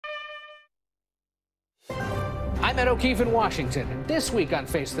I'm Ed O'Keefe in Washington, and this week on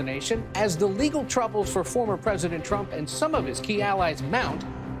Face the Nation, as the legal troubles for former President Trump and some of his key allies mount,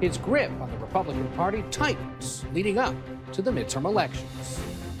 his grip on the Republican Party tightens, leading up to the midterm elections.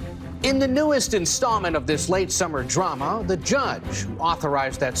 In the newest installment of this late summer drama, the judge who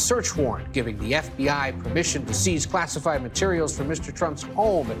authorized that search warrant giving the FBI permission to seize classified materials from Mr. Trump's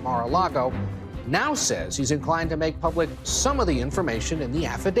home at Mar-a-Lago now says he's inclined to make public some of the information in the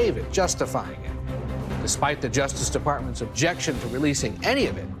affidavit justifying it. Despite the Justice Department's objection to releasing any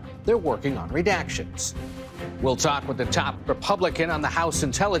of it, they're working on redactions. We'll talk with the top Republican on the House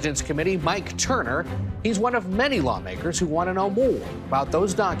Intelligence Committee, Mike Turner. He's one of many lawmakers who want to know more about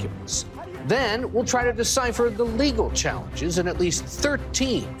those documents. Then we'll try to decipher the legal challenges in at least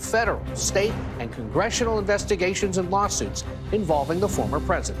 13 federal, state, and congressional investigations and lawsuits involving the former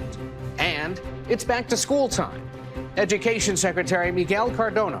president. And it's back to school time. Education Secretary Miguel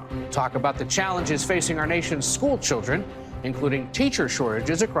Cardona will talk about the challenges facing our nation's school children, including teacher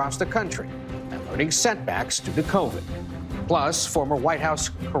shortages across the country and learning setbacks due to COVID. Plus, former White House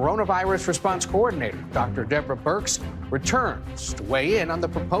coronavirus response coordinator Dr. Deborah Birx returns to weigh in on the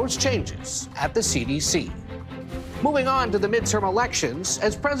proposed changes at the CDC. Moving on to the midterm elections,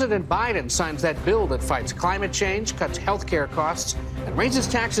 as President Biden signs that bill that fights climate change, cuts health care costs, and raises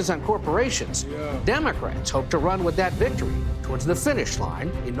taxes on corporations, Democrats hope to run with that victory towards the finish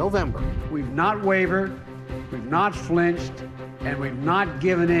line in November. We've not wavered, we've not flinched, and we've not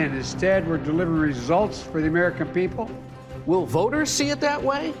given in. Instead, we're delivering results for the American people. Will voters see it that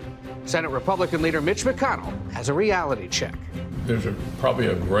way? Senate Republican leader Mitch McConnell has a reality check. There's probably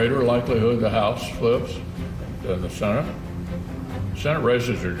a greater likelihood the House flips than the Senate. Senate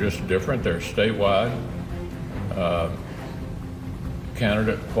races are just different. They're statewide.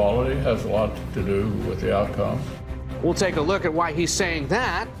 Candidate quality has a lot to do with the outcome. We'll take a look at why he's saying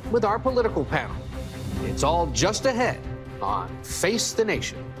that with our political panel. It's all just ahead on Face the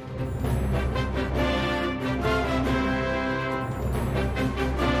Nation.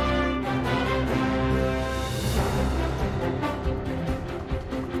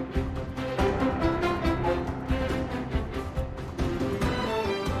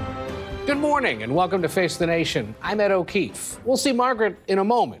 Good morning and welcome to Face the Nation. I'm Ed O'Keefe. We'll see Margaret in a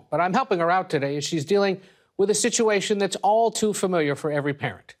moment, but I'm helping her out today as she's dealing with a situation that's all too familiar for every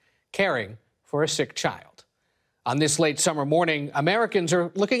parent, caring for a sick child. On this late summer morning, Americans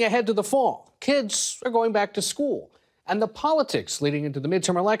are looking ahead to the fall. Kids are going back to school, and the politics leading into the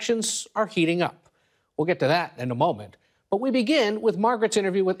midterm elections are heating up. We'll get to that in a moment, but we begin with Margaret's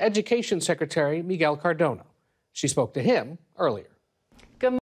interview with Education Secretary Miguel Cardona. She spoke to him earlier.